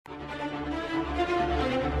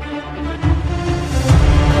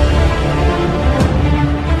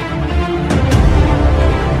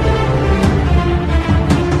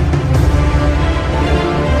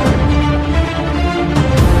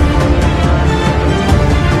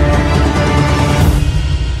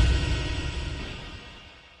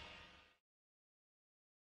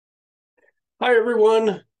Hi,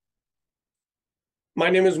 everyone. My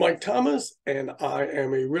name is Mike Thomas, and I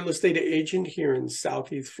am a real estate agent here in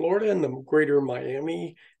Southeast Florida in the greater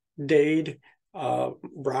Miami-Dade,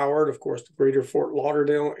 Broward, of course, the greater Fort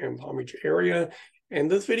Lauderdale and Palm Beach area. And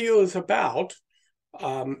this video is about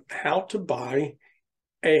how to buy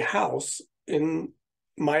a house in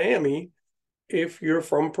Miami if you're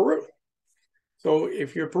from Peru. So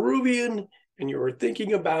if you're Peruvian and you're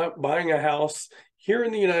thinking about buying a house here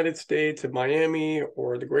in the United States, in Miami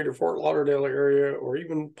or the greater Fort Lauderdale area, or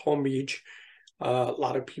even Palm Beach, a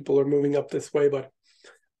lot of people are moving up this way, but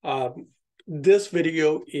this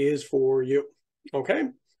video is for you, okay?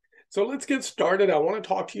 So let's get started. I want to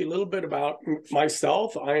talk to you a little bit about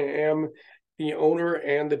myself. I am the owner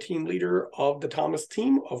and the team leader of the Thomas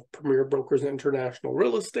team of Premier Brokers International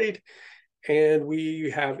Real Estate. And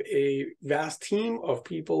we have a vast team of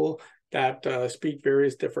people that speak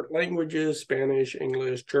various different languages: Spanish,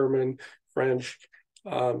 English, German, French.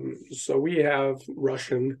 So we have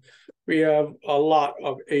Russian. We have a lot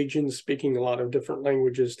of agents speaking a lot of different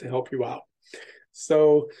languages to help you out.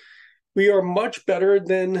 So we are much better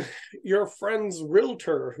than your friend's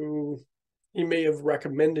realtor who he may have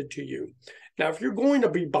recommended to you. Now, if you're going to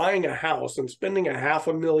be buying a house and spending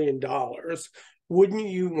 $500,000, wouldn't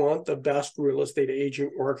you want the best real estate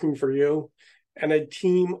agent working for you and a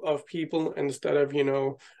team of people instead of,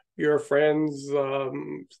 your friend's,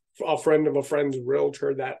 a friend of a friend's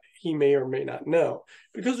realtor that he may or may not know?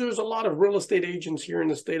 Because there's a lot of real estate agents here in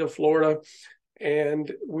the state of Florida, and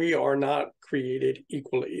we are not created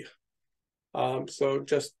equally. So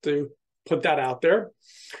just to put that out there.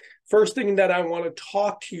 First thing that I want to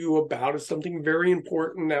talk to you about is something very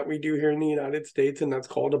important that we do here in the United States, and that's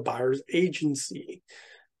called a buyer's agency.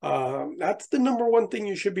 That's the number one thing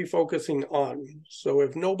you should be focusing on. So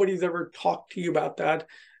if nobody's ever talked to you about that,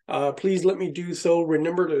 please let me do so.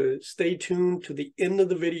 Remember to stay tuned to the end of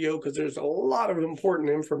the video because there's a lot of important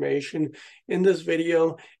information in this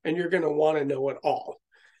video, and you're going to want to know it all.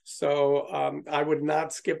 So I would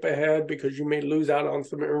not skip ahead because you may lose out on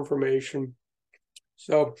some information.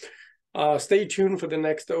 So stay tuned for the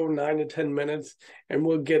next 9 to 10 minutes, and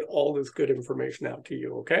we'll get all this good information out to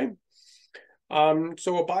you, okay?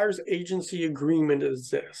 So a buyer's agency agreement is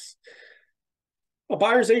this. A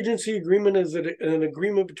buyer's agency agreement is an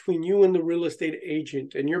agreement between you and the real estate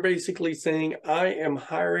agent, and you're basically saying, I am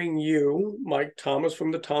hiring you, Mike Thomas,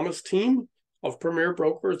 from the Thomas team of Premier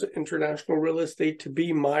Brokers International Real Estate, to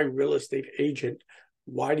be my real estate agent.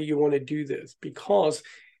 Why do you want to do this? Because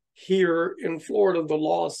here in Florida, the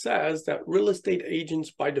law says that real estate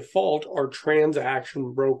agents by default are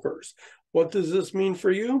transaction brokers. What does this mean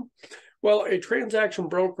for you? Well, a transaction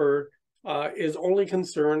broker is only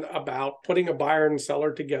concerned about putting a buyer and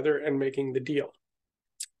seller together and making the deal.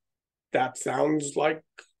 That sounds like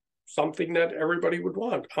something that everybody would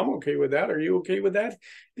want. I'm okay with that. Are you okay with that?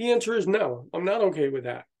 The answer is no, I'm not okay with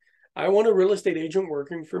that. I want a real estate agent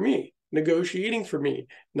working for me, negotiating for me,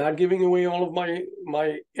 not giving away all of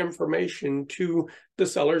my information to the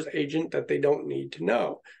seller's agent that they don't need to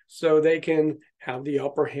know, so they can have the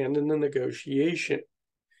upper hand in the negotiation.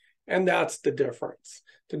 And that's the difference.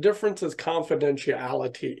 The difference is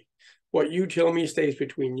confidentiality. What you tell me stays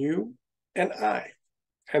between you and I,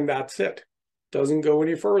 and that's it. Doesn't go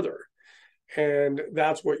any further. And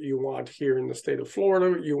that's what you want here in the state of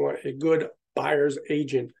Florida. You want a good buyer's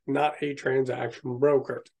agent, not a transaction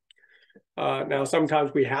broker. Now,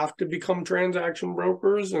 sometimes we have to become transaction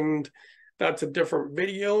brokers, and that's a different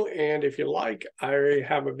video. And if you like, I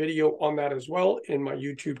have a video on that as well in my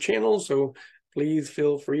YouTube channel. So please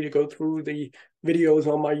feel free to go through the videos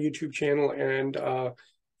on my YouTube channel and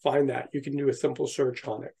find that. You can do a simple search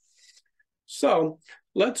on it. So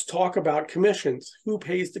let's talk about commissions. Who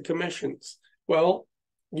pays the commissions? Well,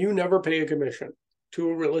 you never pay a commission to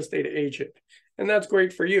a real estate agent. And that's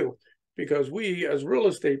great for you because we, as real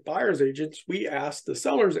estate buyer's agents, we ask the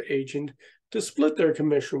seller's agent to split their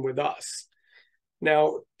commission with us.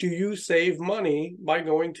 Now, do you save money by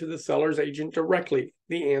going to the seller's agent directly?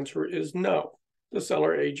 The answer is no. The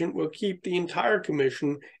seller agent will keep the entire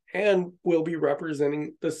commission and will be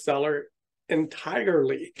representing the seller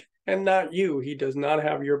entirely and not you. He does not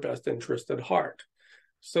have your best interest at heart.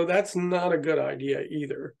 So that's not a good idea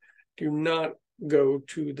either. Do not go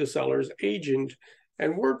to the seller's agent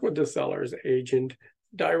and work with the seller's agent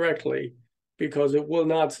directly, because it will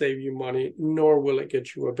not save you money, nor will it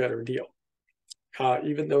get you a better deal,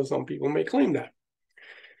 even though some people may claim that.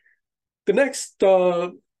 The next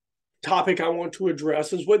topic I want to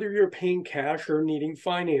address is whether you're paying cash or needing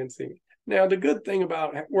financing. Now, the good thing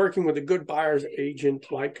about working with a good buyer's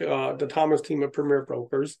agent like the Thomas team of Premier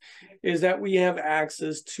Brokers is that we have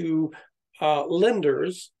access to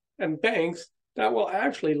lenders and banks that will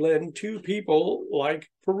actually lend to people like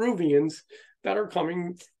Peruvians that are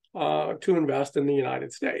coming to invest in the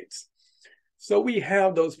United States. So we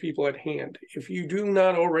have those people at hand. If you do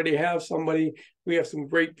not already have somebody, we have some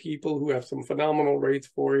great people who have some phenomenal rates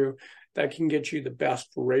for you that can get you the best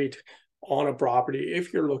rate on a property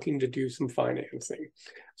if you're looking to do some financing.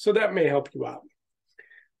 So that may help you out.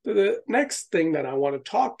 The next thing that I want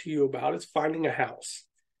to talk to you about is finding a house.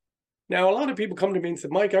 Now, a lot of people come to me and say,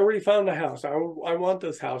 Mike, I already found a house. I want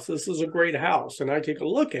this house. This is a great house. And I take a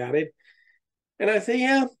look at it and I say,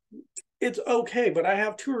 yeah, it's okay, but I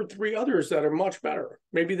have 2 or 3 others that are much better.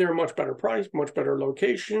 Maybe they're a much better price, much better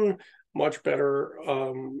location, much better,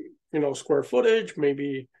 square footage.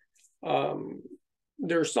 Maybe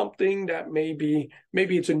there's something that maybe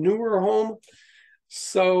it's a newer home.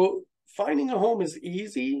 So finding a home is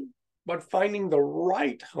easy, but finding the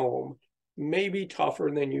right home may be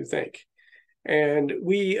tougher than you think. And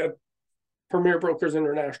we, Premier Brokers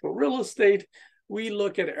International Real Estate, we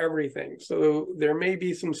look at everything. So there may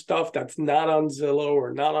be some stuff that's not on Zillow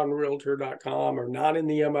or not on Realtor.com or not in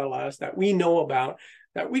the MLS that we know about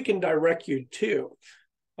that we can direct you to.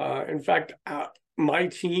 In fact, my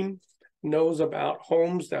team knows about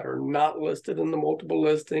homes that are not listed in the multiple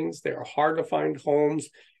listings. They're hard to find homes,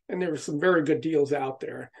 and there are some very good deals out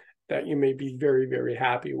there that you may be very, very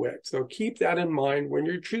happy with. So keep that in mind when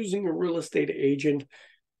you're choosing a real estate agent,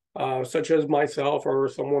 such as myself or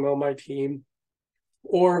someone on my team.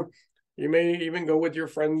 Or you may even go with your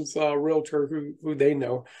friend's realtor who they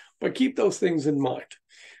know, but keep those things in mind.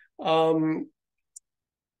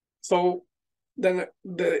 So then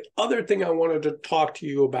the other thing I wanted to talk to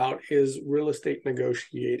you about is real estate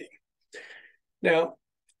negotiating. Now,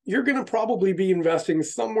 you're going to probably be investing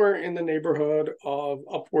somewhere in the neighborhood of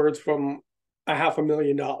upwards from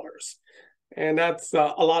 $500,000. And that's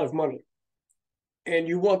a lot of money. And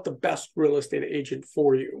you want the best real estate agent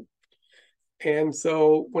for you. And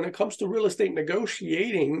so when it comes to real estate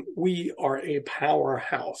negotiating, we are a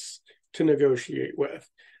powerhouse to negotiate with.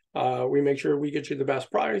 We make sure we get you the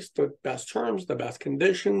best price, the best terms, the best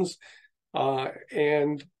conditions,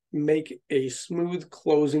 and make a smooth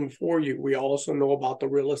closing for you. We also know about the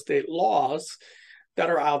real estate laws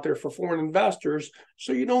that are out there for foreign investors,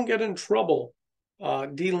 so you don't get in trouble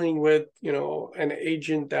dealing with, an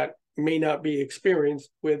agent that may not be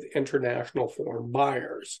experienced with international foreign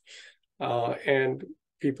buyers. And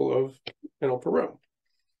people of Peru.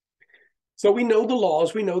 So we know the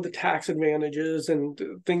laws, we know the tax advantages and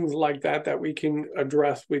things like that we can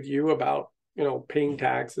address with you about, paying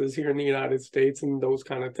taxes here in the United States and those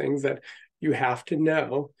kind of things that you have to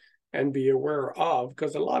know and be aware of,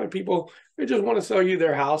 because a lot of people, they just want to sell you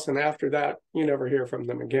their house, and after that, you never hear from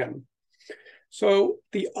them again. So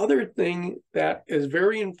the other thing that is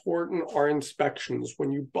very important are inspections. When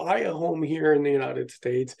you buy a home here in the United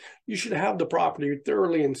States, you should have the property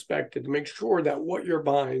thoroughly inspected to make sure that what you're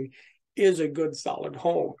buying is a good solid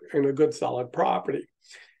home and a good solid property,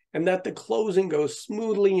 and that the closing goes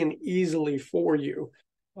smoothly and easily for you.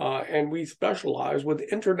 And we specialize with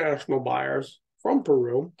international buyers from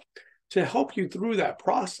Peru to help you through that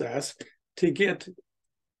process to get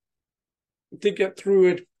through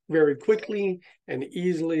it very quickly and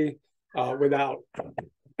easily without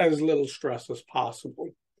as little stress as possible.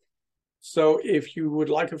 So if you would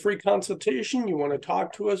like a free consultation, you want to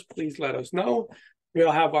talk to us, please let us know.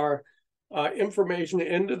 We'll have our information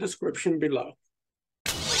in the description below.